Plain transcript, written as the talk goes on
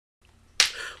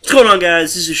What's going on,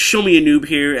 guys? This is ShowMeANoob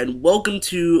here, and welcome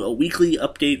to a weekly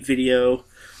update video.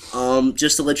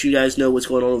 Just to let you guys know what's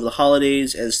going on over the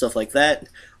holidays and stuff like that.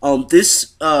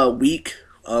 This week,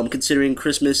 considering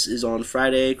Christmas is on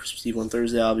Friday, Christmas Eve on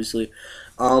Thursday, obviously,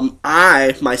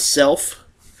 I myself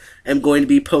am going to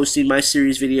be posting my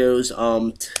series videos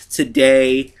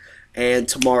today and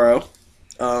tomorrow.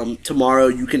 Tomorrow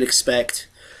you can expect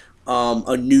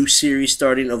a new series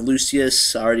starting of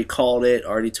Lucius. I already called it,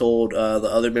 already told the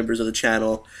other members of the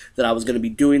channel that I was going to be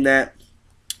doing that.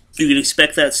 You can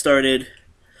expect that started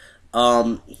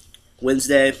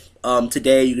Wednesday.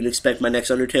 Today you can expect my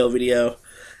next Undertale video.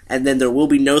 And then there will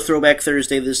be no Throwback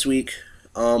Thursday this week.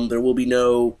 There will be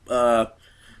no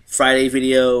Friday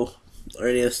video or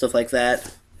any of stuff like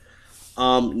that.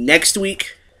 Next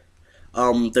week,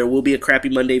 there will be a Crappy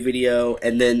Monday video,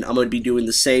 and then I'm going to be doing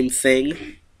the same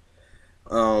thing.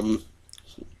 I'll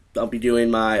be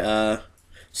doing my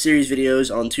series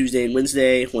videos on Tuesday and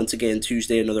Wednesday. Once again,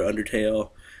 Tuesday another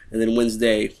Undertale, and then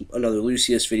Wednesday another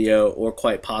Lucius video, or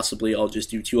quite possibly I'll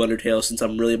just do 2 Undertales since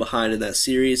I'm really behind in that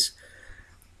series.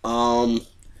 I'm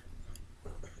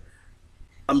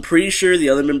pretty sure the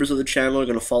other members of the channel are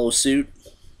going to follow suit,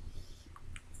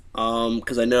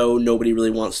 because I know nobody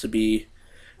really wants to be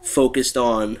focused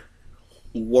on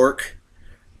work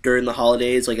during the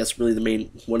holidays. Like, that's really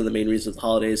one of the main reasons of the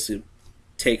holidays, to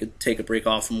take a break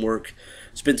off from work,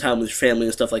 spend time with your family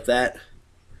and stuff like that.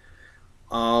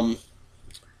 So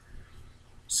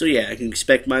yeah, I can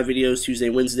expect my videos Tuesday,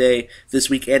 Wednesday,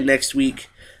 this week and next week.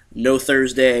 No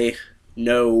Thursday,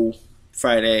 no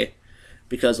Friday,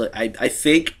 because I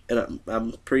think, and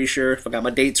I'm pretty sure if I got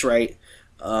my dates right,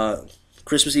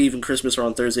 Christmas Eve and Christmas are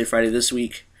on Thursday, Friday this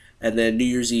week, and then New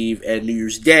Year's Eve and New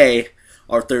Year's Day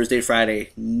are Thursday,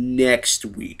 Friday next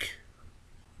week.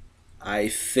 I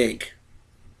think.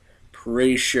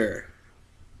 Pretty sure.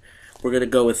 We're going to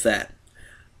go with that.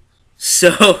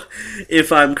 So,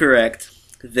 if I'm correct,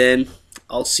 then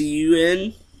I'll see you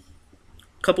in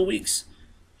a couple weeks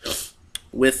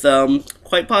with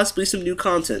quite possibly some new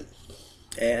content.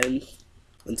 And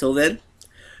until then,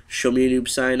 ShowMeANoob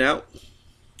sign out.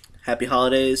 Happy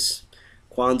holidays,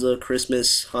 Kwanzaa,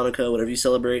 Christmas, Hanukkah, whatever you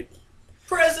celebrate.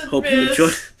 Hope you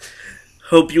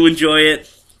enjoy it.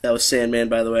 That was Sandman,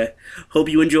 by the way. Hope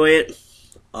you enjoy it.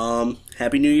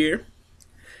 Happy New Year,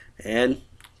 and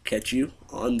catch you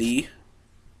on the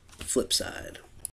flip side.